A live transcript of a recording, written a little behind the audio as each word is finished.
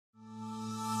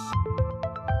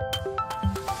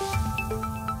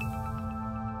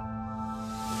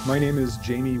My name is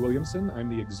Jamie Williamson. I'm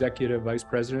the Executive Vice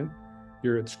President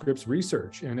here at Scripps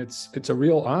Research, and it's a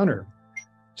real honor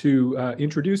to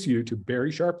introduce you to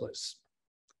Barry Sharpless,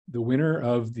 the winner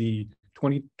of the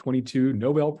 2022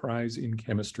 Nobel Prize in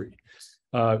Chemistry.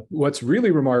 What's really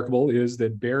remarkable is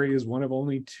that Barry is one of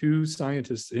only two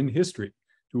scientists in history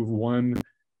who have won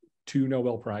two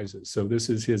Nobel Prizes. So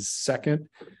this is his second.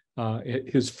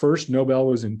 His first Nobel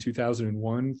was in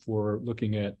 2001 for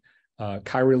looking at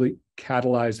chirally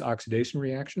catalyzed oxidation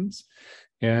reactions.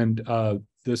 And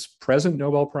this present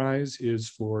Nobel Prize is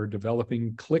for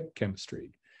developing click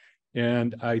chemistry.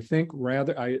 And I think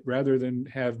rather than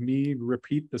have me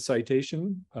repeat the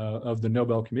citation of the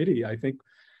Nobel Committee, I think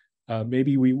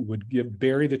maybe we would give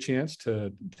Barry the chance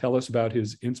to tell us about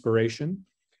his inspiration.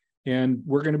 And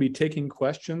we're going to be taking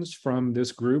questions from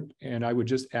this group, and I would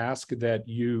just ask that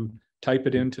you type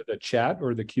it into the chat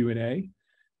or the Q&A,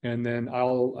 and then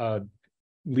I'll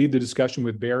lead the discussion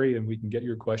with Barry, and we can get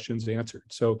your questions answered.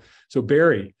 So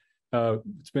Barry, it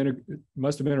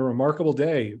must have been a remarkable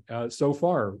day so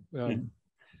far.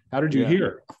 How did you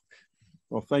hear?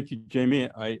 Well, thank you, Jamie.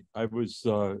 I was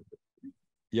woken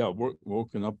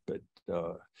up at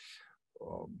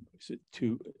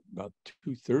about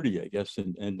 2:30, I guess,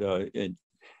 and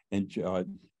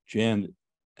Jan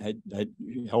had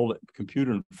held a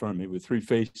computer in front of me with three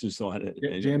faces on it.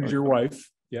 Jan is your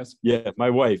wife, yes? Yeah, my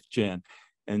wife, Jan.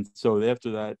 And so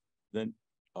after that, then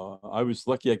I was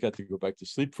lucky I got to go back to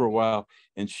sleep for a while,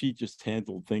 and she just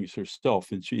handled things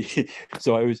herself. And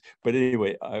but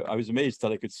anyway, I was amazed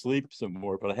that I could sleep some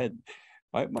more, but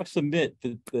I must admit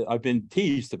that I've been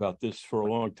teased about this for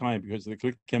a long time because the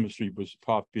click chemistry was a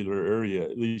popular area,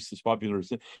 at least as popular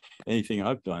as anything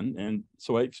I've done. And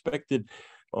so I expected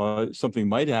something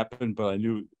might happen, but I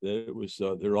knew that it was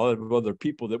there are a lot of other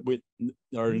people that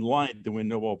are in line to win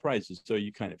Nobel Prizes. So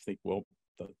you kind of think, well,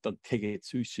 don't take it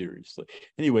too seriously.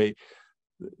 Anyway,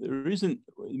 the reason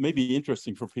it may be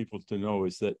interesting for people to know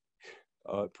is that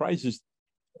prizes,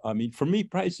 I mean, for me,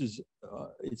 prizes,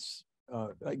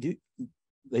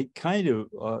 they kind of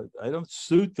I don't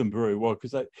suit them very well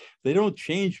because they don't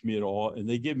change me at all, and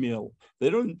they don't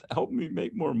help me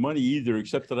make more money either,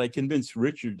 except that I convinced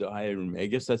Richard to hire me. I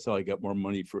guess that's how I got more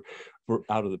money for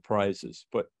out of the prizes.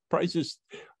 But prizes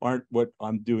aren't what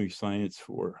I'm doing science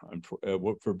for.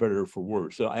 For better or for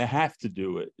worse. So I have to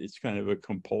do it. It's kind of a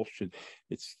compulsion.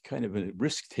 It's kind of a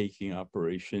risk-taking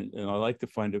operation, and I like to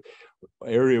find an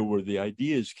area where the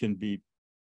ideas can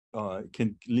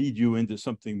lead you into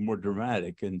something more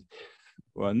dramatic. And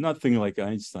well, nothing like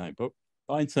Einstein, but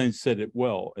Einstein said it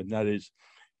well, and that is,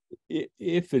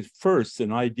 if at first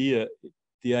the idea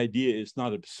is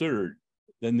not absurd,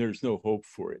 then there's no hope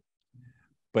for it.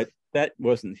 But that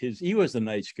wasn't he was a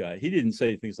nice guy. He didn't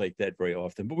say things like that very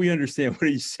often, but we understand what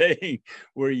he's saying.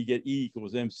 Where you get E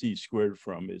equals MC squared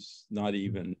from is not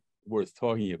even worth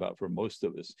talking about for most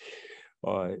of us.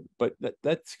 But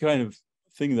that's kind of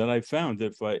thing that I found.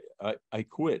 If I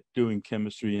quit doing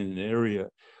chemistry in an area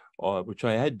which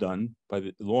I had done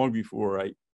long before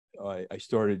I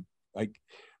started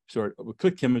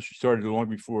click chemistry started long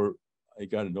before I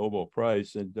got a Nobel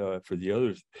Prize and for the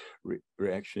other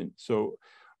reaction. So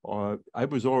I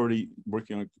was already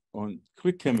working on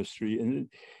click chemistry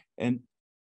and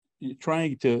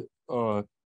trying to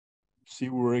see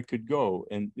where it could go,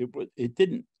 and it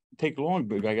didn't take long,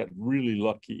 but I got really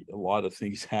lucky. A lot of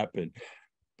things happened.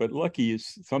 But lucky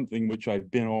is something which I've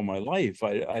been all my life.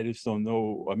 I just don't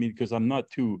know. I mean, because I'm not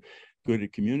too good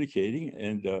at communicating,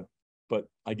 but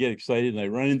I get excited and I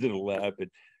run into the lab, and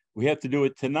we have to do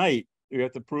it tonight. We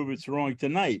have to prove it's wrong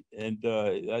tonight, and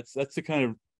that's the kind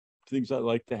of things I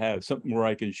like to have. Something where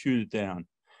I can shoot it down,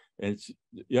 and it's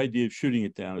the idea of shooting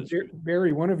it down. Is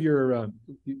Barry, one of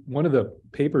the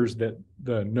papers that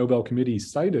the Nobel Committee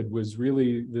cited was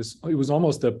really this. It was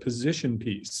almost a position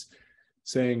piece,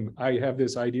 saying, I have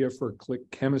this idea for click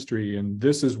chemistry, and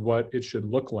this is what it should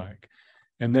look like.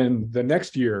 And then the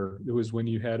next year, it was when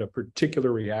you had a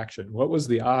particular reaction. What was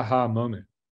the aha moment?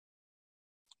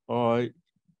 Well,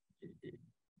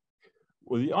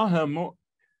 the aha moment,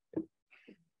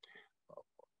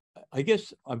 I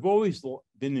guess I've always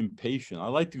been impatient. I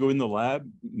like to go in the lab,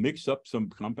 mix up some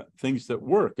things that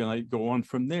work, and I go on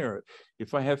from there.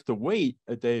 If I have to wait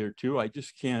a day or two, I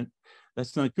just can't.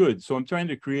 That's not good. So I'm trying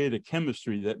to create a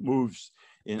chemistry that moves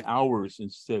in hours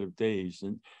instead of days.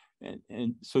 And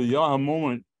so the aha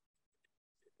moment,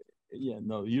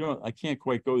 I can't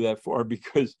quite go that far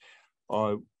because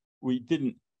we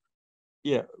didn't,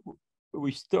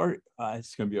 we start,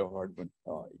 it's going to be a hard one.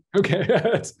 Okay.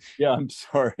 I'm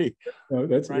sorry. No,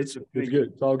 it's good.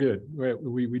 It's all good.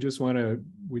 We just want to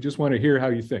hear how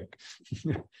you think.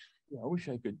 I wish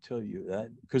I could tell you that,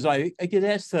 because I get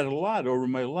asked that a lot over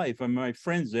my life. I mean, my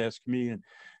friends ask me,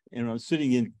 and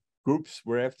sitting in groups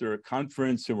where after a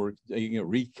conference and we're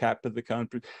recap of the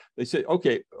conference, they say,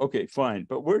 okay, fine,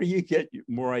 but where do you get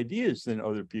more ideas than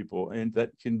other people, and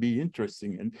that can be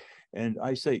interesting? And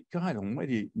I say, God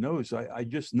Almighty knows. I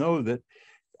just know that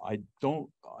I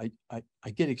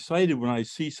get excited when I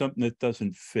see something that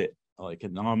doesn't fit, like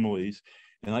anomalies.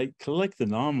 And I collect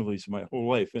anomalies my whole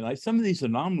life. And some of these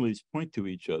anomalies point to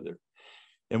each other.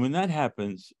 And when that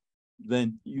happens,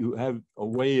 then you have a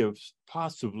way of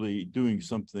possibly doing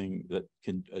something that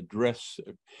can address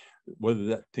whether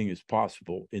that thing is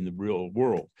possible in the real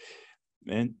world.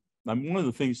 And one of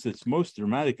the things that's most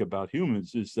dramatic about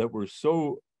humans is that we're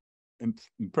so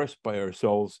impressed by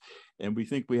ourselves, and we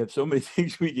think we have so many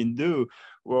things we can do.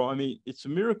 Well, I mean, it's a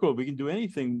miracle we can do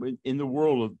anything in the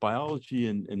world of biology,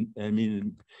 and I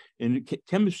mean, in the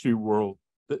chemistry world,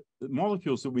 the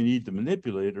molecules that we need to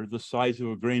manipulate are the size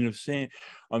of a grain of sand.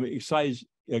 I mean,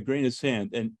 a grain of sand,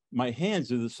 and my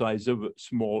hands are the size of a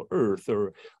small Earth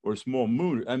or a small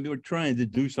moon. I mean, we're trying to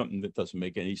do something that doesn't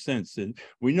make any sense, and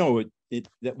we know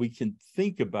that we can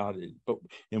think about it,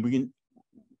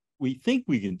 we think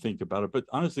we can think about it, but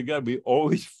honest to God, we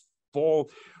always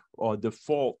fall or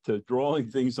default to drawing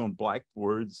things on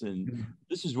blackboards, and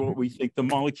this is what we think the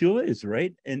molecule is,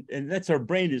 right? And that's, our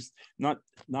brain is not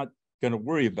going to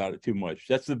worry about it too much.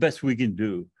 That's the best we can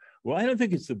do. Well, I don't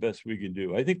think it's the best we can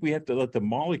do. I think we have to let the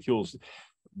molecules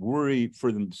worry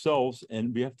for themselves,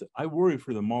 and I worry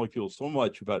for the molecules so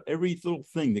much about every little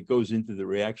thing that goes into the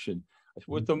reaction.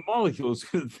 What the molecules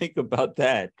going to think about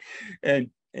that, and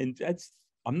that's.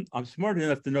 I'm smart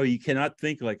enough to know you cannot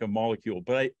think like a molecule,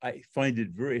 but I find it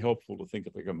very helpful to think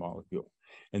like a molecule.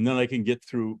 And then I can get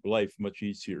through life much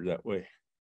easier that way.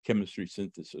 Chemistry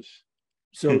synthesis.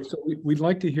 So we'd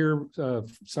like to hear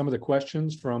some of the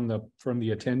questions from the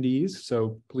attendees.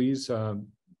 So please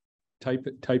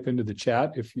type into the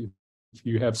chat if you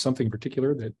have something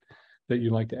particular that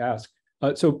you'd like to ask.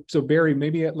 So Barry,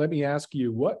 maybe let me ask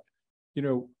you what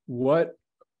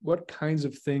kinds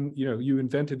of thing, you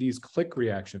invented these click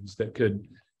reactions that could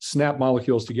snap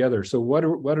molecules together. So what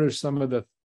are some of the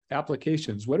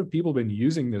applications? What have people been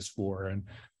using this for? And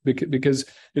because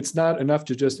it's not enough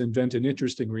to just invent an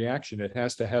interesting reaction, it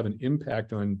has to have an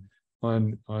impact on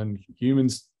human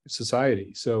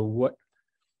society. So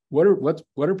what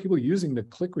are people using the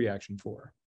click reaction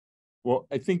for? Well,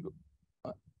 I think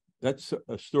that's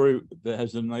a story that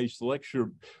has a nice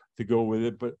lecture to go with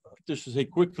it, but just to say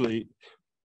quickly,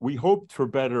 we hoped for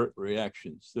better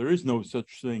reactions. There is no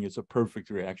such thing as a perfect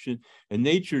reaction, and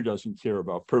nature doesn't care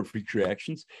about perfect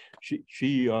reactions.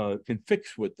 She can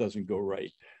fix what doesn't go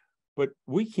right, but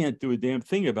we can't do a damn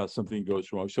thing about something that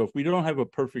goes wrong. So if we don't have a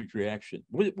perfect reaction,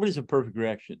 what is a perfect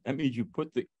reaction? That means you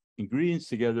put the ingredients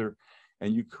together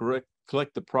and you collect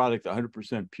the product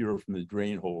 100% pure from the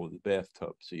drain hole of the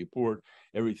bathtub. So you pour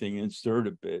everything in, stir it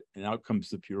a bit, and out comes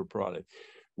the pure product.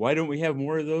 Why don't we have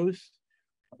more of those?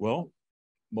 Well,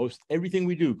 most everything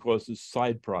we do causes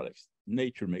side products.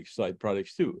 Nature makes side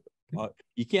products too.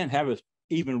 You can't have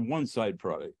even one side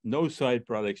product. No side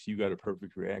products, you got a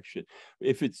perfect reaction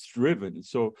if it's driven.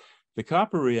 So the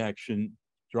copper reaction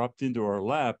dropped into our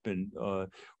lap, and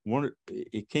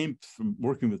it came from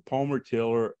working with Palmer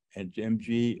Taylor and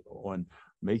MG on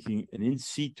making an in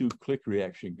situ click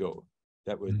reaction go.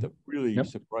 That really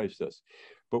surprised us.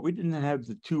 But we didn't have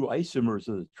the two isomers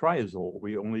of the triazole.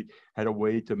 We only had a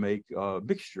way to make a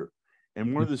mixture.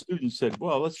 And one of the students said,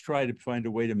 well, let's try to find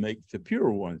a way to make the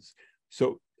pure ones.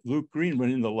 So Luke Green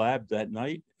went in the lab that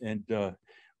night, and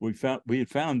we had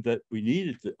found that we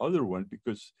needed the other one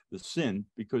because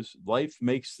life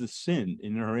makes the sin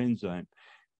in our enzyme,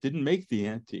 didn't make the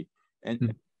anti.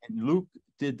 And Luke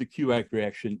did the QAC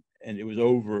reaction, and it was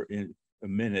over in a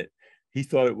minute. He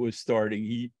thought it was starting.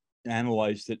 He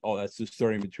analyzed it. Oh, that's the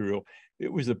starting material.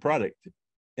 It was the product.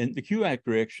 And the QAC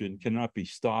reaction cannot be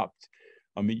stopped.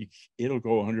 I mean, it'll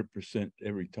go 100%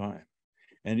 every time.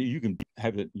 And you can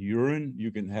have it in urine.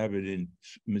 You can have it in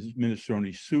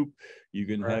minestrone soup. You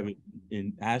can have it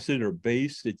in acid or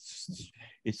base.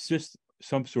 It's just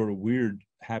some sort of weird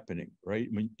happening, right?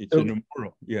 I mean, it's an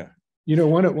immortal. Yeah.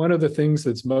 One of the things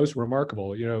that's most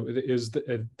remarkable, is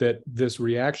that this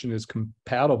reaction is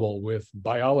compatible with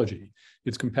biology.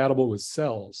 It's compatible with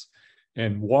cells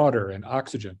and water and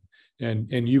oxygen.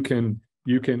 And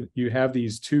you have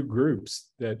these two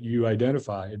groups that you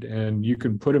identified, and you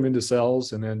can put them into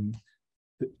cells, and then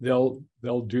they'll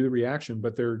do the reaction,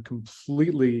 but they're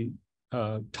completely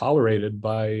tolerated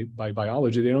by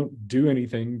biology. They don't do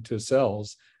anything to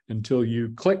cells until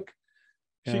you click.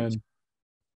 And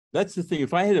That's the thing.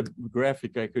 If I had a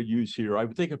graphic I could use here, I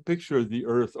would take a picture of the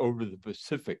Earth over the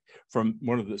Pacific from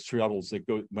one of the shuttles that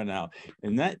went out,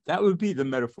 and that would be the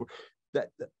metaphor. That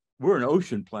we're an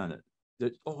ocean planet.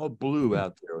 That's all blue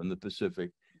out there in the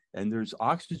Pacific, and there's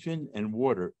oxygen and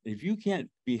water. If you can't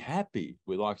be happy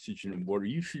with oxygen and water,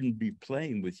 you shouldn't be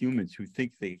playing with humans who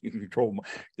think they can control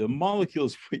the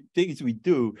molecules. Things we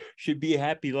do should be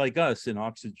happy like us in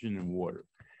oxygen and water.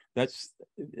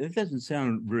 It doesn't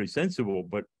sound very sensible,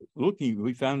 but looking,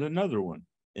 we found another one.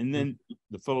 And then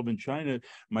the fellow in China,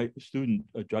 my student,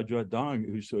 Jia Dong,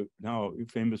 who's now a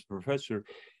famous professor,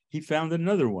 he found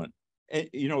another one. And,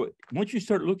 you know, once you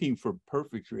start looking for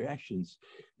perfect reactions,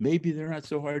 maybe they're not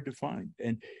so hard to find.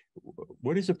 And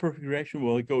what is a perfect reaction?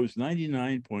 Well, it goes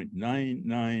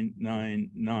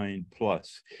 99.9999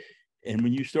 plus. And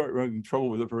when you start having trouble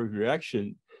with a perfect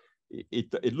reaction,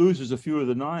 it loses a few of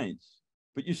the nines.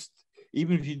 But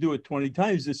even if you do it 20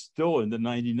 times, it's still in the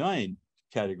 99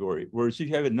 category. Whereas if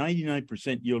you have a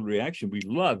 99% yield reaction, we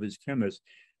love as chemists,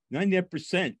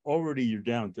 99% already you're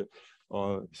down to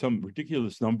some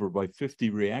ridiculous number by 50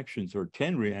 reactions or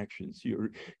 10 reactions.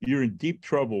 You're in deep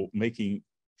trouble making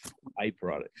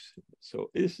byproducts. So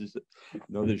this is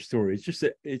another story. It's just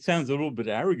that it sounds a little bit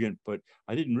arrogant, but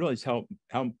I didn't realize how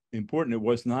important it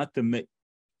was not to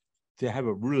have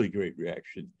a really great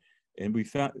reaction. And we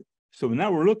found. So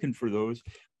now we're looking for those.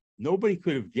 Nobody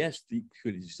could have guessed they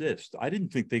could exist. I didn't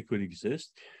think they could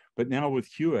exist, but now with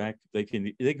HUAC, they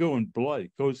go in blood.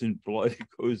 It goes in blood. It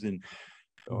goes in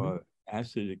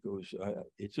acid. It goes.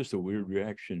 It's just a weird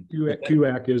reaction.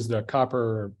 HUAC is the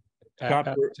copper.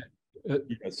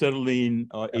 Acetylene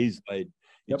azide.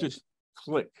 It just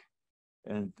click,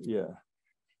 and yeah.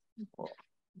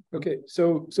 Okay,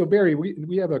 so Barry,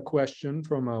 we have a question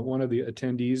from one of the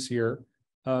attendees here,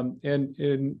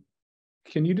 and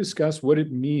can you discuss what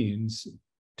it means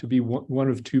to be one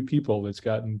of two people that's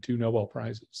gotten 2 Nobel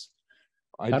Prizes?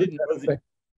 I didn't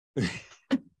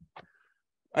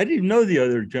know the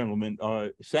other gentleman,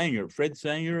 Sanger, Fred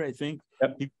Sanger, I think.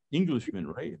 Yep. Englishman,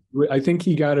 right? I think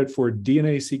he got it for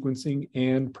DNA sequencing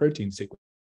and protein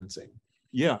sequencing.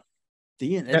 Yeah,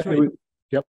 DNA. That's right.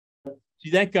 Yep. See,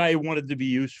 that guy wanted to be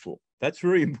useful. That's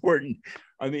very important.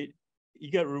 I mean, he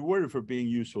got rewarded for being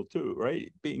useful too,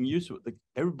 right? Being useful.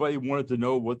 Everybody wanted to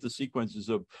know what the sequences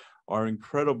of our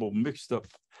incredible mixed up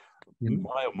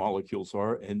biomolecules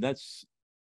are, and that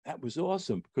was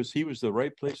awesome because he was the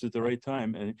right place at the right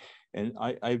time, and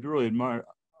I really admire.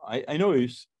 I know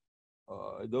he's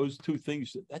those two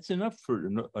things. That's enough for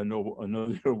a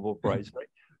Nobel Prize, right?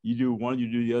 You do one, you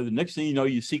do the other. Next thing you know,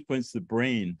 you sequence the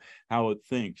brain, how it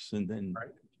thinks, and then. Right.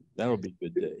 That'll be a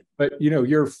good day. But you know,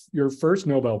 your first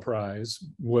Nobel Prize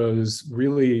was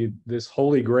really this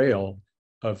holy grail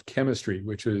of chemistry,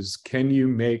 which is, can you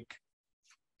make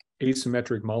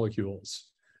asymmetric molecules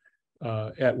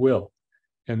at will?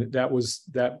 And that was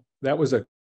a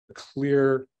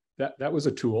clear that was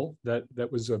a tool that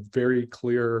was a very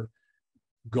clear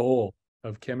goal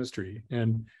of chemistry.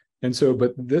 And so,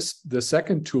 but the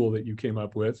second tool that you came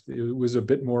up with, it was a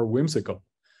bit more whimsical.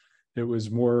 It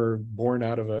was more born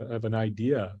out of an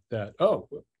idea that, oh,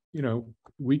 you know,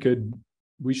 we should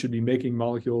be making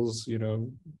molecules, you know,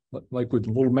 like with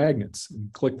little magnets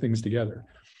and click things together.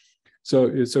 So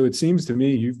it seems to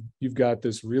me you've got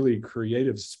this really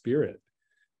creative spirit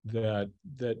that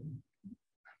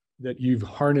you've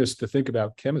harnessed to think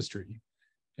about chemistry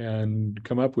and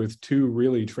come up with 2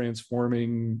 really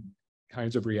transforming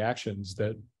kinds of reactions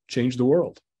that change the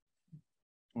world.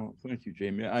 Well, thank you,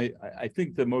 Jamie. I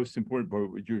think the most important part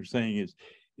of what you're saying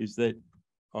is that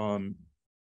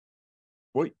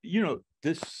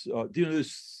this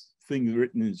this thing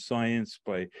written in Science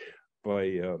by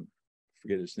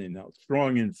forget his name now,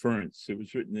 Strong Inference. It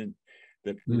was written in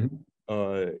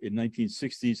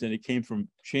 1960s, and it came from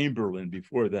Chamberlain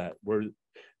before that, where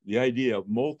the idea of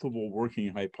multiple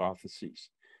working hypotheses.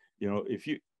 You know,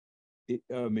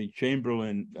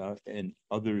 Chamberlain and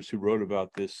others who wrote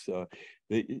about this,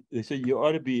 they said you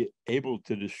ought to be able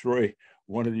to destroy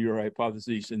one of your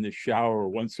hypotheses in the shower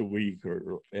once a week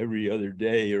or every other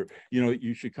day, or, you know,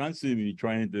 you should constantly be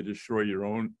trying to destroy your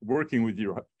own, working with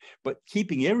but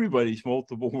keeping everybody's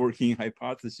multiple working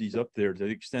hypotheses up there to the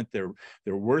extent they're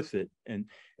worth it. And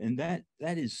that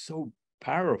is so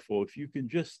powerful. If you can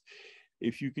just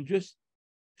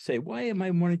say, why am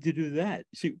I wanting to do that?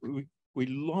 See, we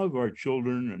love our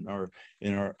children and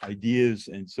our ideas,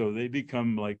 and so they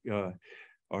become like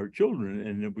our children,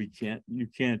 and you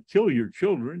can't kill your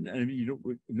children. I mean, you don't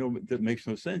know, that makes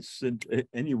no sense in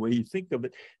any way you think of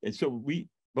it. And so we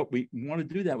want to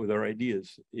do that with our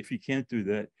ideas. If you can't do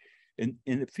that, and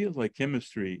it feels like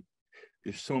chemistry,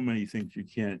 there's so many things you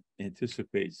can't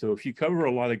anticipate. So if you cover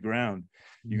a lot of ground,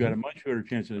 you got a much better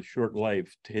chance in a short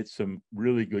life to hit some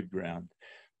really good ground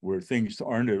where things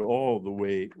aren't at all the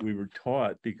way we were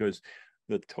taught, because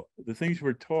the things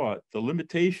we're taught, the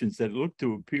limitations that look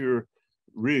to appear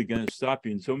really going to stop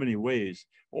you in so many ways,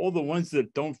 all the ones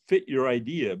that don't fit your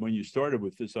idea when you started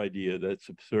with this idea that's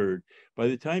absurd, by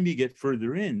the time you get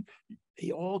further in,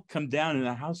 they all come down in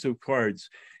a house of cards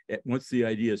once the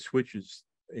idea switches.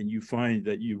 And you find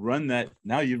that you run that,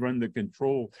 now you run the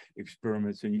control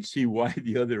experiments and you see why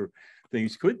the other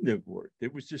things couldn't have worked.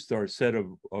 It was just our set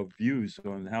of views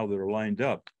on how they're lined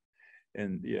up.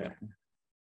 And yeah,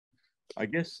 I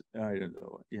guess, I don't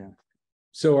know, yeah.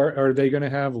 So are they going to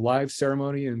have live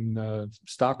ceremony in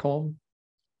Stockholm?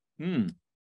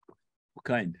 What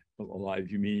kind of live,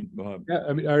 you mean? Yeah,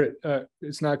 I mean,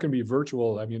 it's not going to be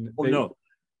virtual. I mean, no,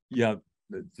 yeah.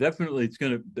 Definitely, it's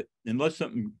going to, unless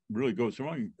something really goes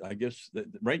wrong. I guess that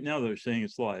right now they're saying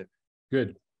it's live.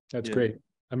 Good, that's great.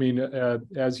 I mean,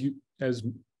 as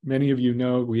many of you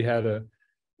know, we had a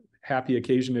happy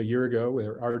occasion a year ago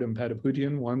where Artem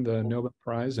Pataputian won the Nobel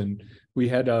Prize, and we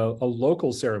had a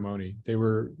local ceremony. They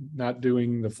were not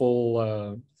doing the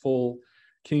full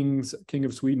King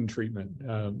of Sweden treatment.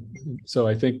 So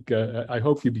I think, I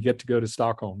hope you get to go to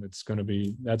Stockholm. It's going to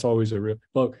be, that's always a real,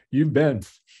 well, you've been.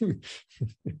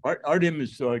 Artem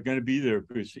is going to be there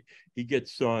because he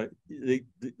gets, the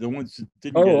ones that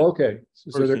didn't get it. Okay.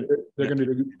 So they're going to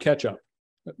do catch up.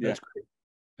 That's great.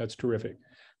 That's terrific.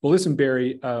 Well, listen,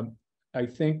 Barry, I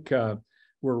think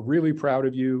we're really proud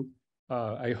of you.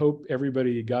 I hope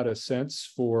everybody got a sense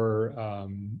for,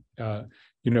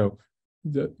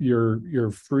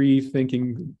 your free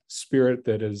thinking spirit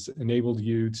that has enabled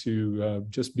you to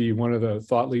just be one of the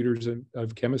thought leaders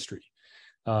of chemistry.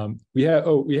 We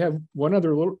have one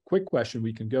other little quick question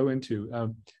we can go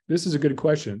into. This is a good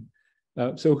question.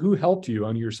 So who helped you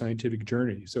on your scientific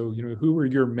journey? So, who were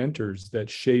your mentors that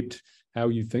shaped how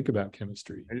you think about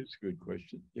chemistry? That's a good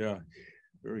question. Yeah,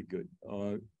 very good.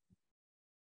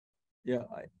 Eugene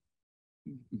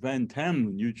Van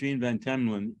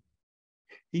Tamelen,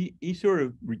 he sort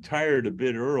of retired a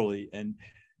bit early,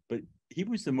 but he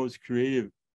was the most creative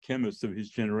chemist of his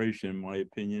generation, in my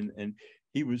opinion, and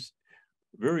he was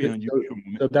very unusual.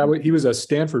 So he was a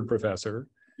Stanford professor.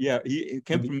 Yeah, he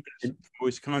came from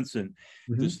Wisconsin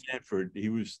to Stanford. He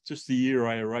was just the year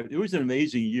I arrived. It was an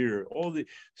amazing year.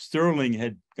 Sterling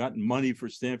had gotten money for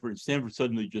Stanford, and Stanford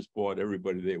suddenly just bought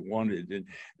everybody they wanted, and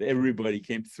everybody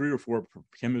came. 3 or 4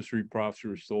 chemistry profs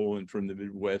were stolen from the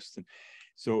Midwest, and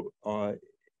so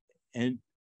and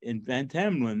Van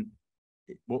Tamelen,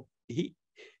 well,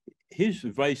 his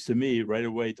advice to me right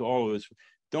away, to all of us,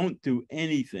 don't do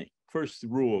anything. First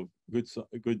rule of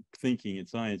good thinking in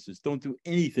science is don't do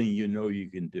anything you know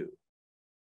you can do.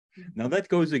 Now that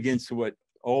goes against what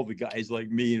all the guys like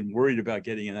me and worried about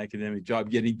getting an academic job,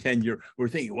 getting tenure, we're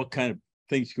thinking, what kind of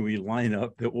things can we line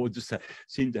up that will just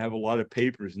seem to have a lot of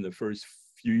papers in the first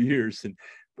few years?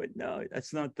 But no,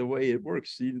 that's not the way it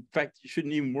works. In fact, you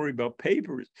shouldn't even worry about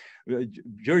papers.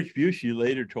 George Busey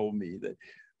later told me that,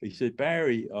 he said,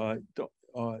 Barry, Barry,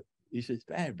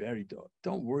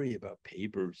 don't worry about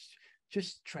papers.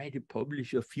 Just try to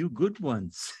publish a few good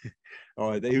ones.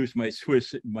 He was my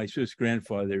Swiss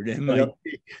grandfather at MIT.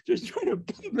 Just try to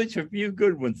publish a few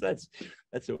good ones. That's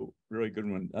a really good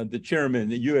one. The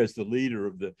chairman, you as the leader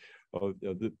of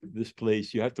this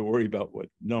place, you have to worry about what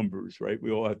numbers, right?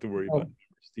 We all have to worry about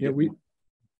numbers.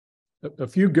 A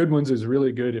few good ones is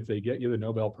really good if they get you the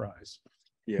Nobel Prize.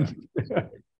 Yeah.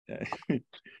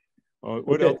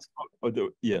 What else?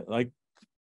 Like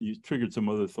you triggered some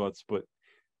other thoughts, but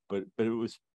it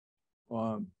was,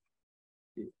 and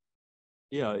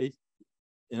I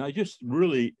just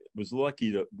really was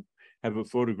lucky to have a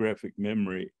photographic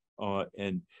memory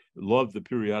and love the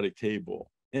periodic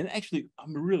table. And actually,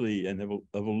 I'm really an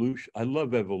evolution. I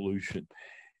love evolution,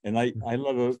 and I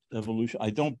love evolution.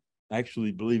 I don't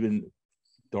actually believe in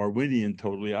Darwinian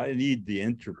totally. I need the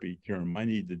entropy term. I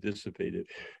need the dissipated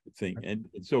thing, and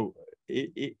so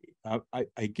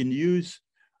I can use.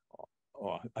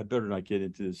 Oh, I better not get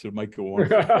into this. It might go on.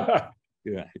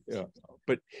 Yeah.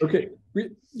 But okay,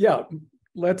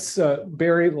 let's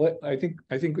Barry. I think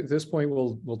at this point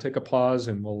we'll take a pause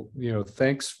and we'll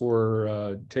thanks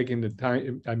for taking the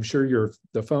time. I'm sure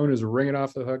the phone is ringing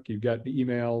off the hook. You've got the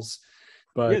emails.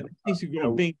 But things are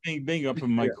going bing, bing, bing up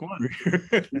in my corner.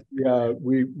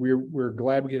 We're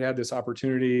glad we could have this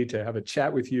opportunity to have a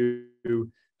chat with you.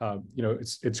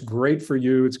 It's great for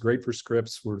you. It's great for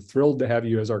Scripps. We're thrilled to have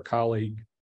you as our colleague.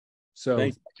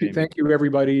 So thank you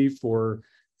everybody for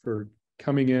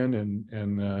coming in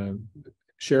and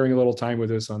sharing a little time with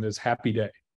us on this happy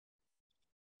day.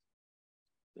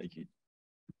 Thank you.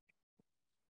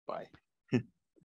 Bye.